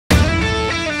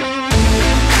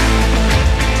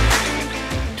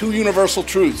two universal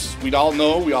truths we all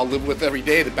know, we all live with every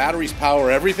day. The batteries power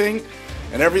everything,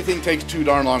 and everything takes too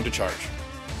darn long to charge.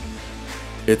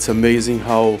 It's amazing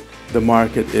how the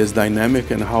market is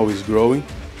dynamic and how it's growing.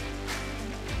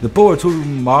 The power tool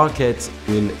market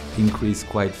will increase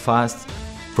quite fast,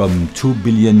 from $2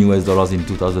 billion in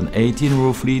 2018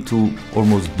 roughly to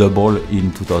almost double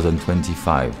in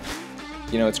 2025.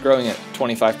 You know, it's growing at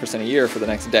 25% a year for the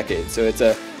next decade, so it's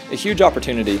a huge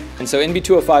opportunity. And so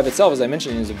NB205 itself, as I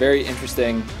mentioned, is a very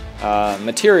interesting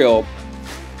material.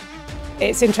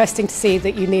 It's interesting to see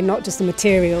that you need not just the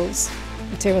materials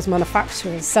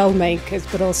manufacturers, cell makers,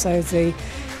 but also the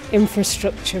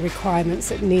infrastructure requirements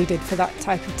that are needed for that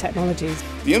type of technologies.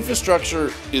 The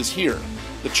infrastructure is here.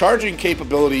 The charging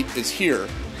capability is here.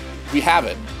 We have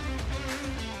it.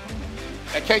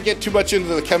 I can't get too much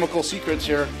into the chemical secrets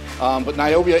here, but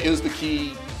niobium is the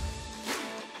key.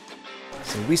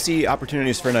 So we see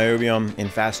opportunities for niobium in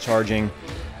fast charging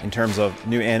in terms of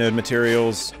new anode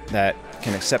materials that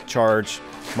can accept charge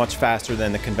much faster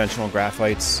than the conventional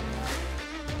graphites.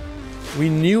 We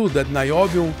knew that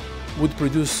niobium would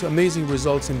produce amazing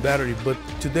results in battery, but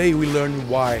today we learn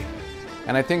why.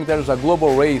 And I think there's a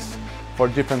global race for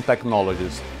different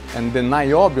technologies. And the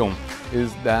niobium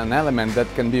is an element that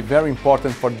can be very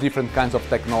important for different kinds of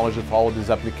technology for all these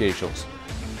applications.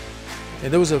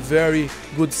 And there was a very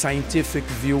good scientific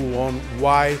view on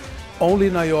why only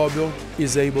niobium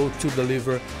is able to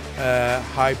deliver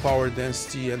high power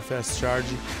density and fast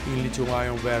charging in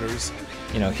lithium-ion batteries.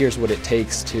 You know, here's what it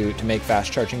takes to make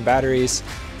fast charging batteries.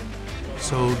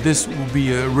 So this will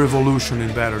be a revolution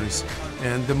in batteries.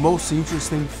 And the most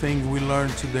interesting thing we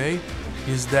learned today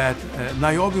is that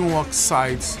niobium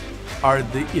oxides are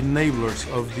the enablers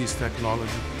of this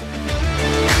technology.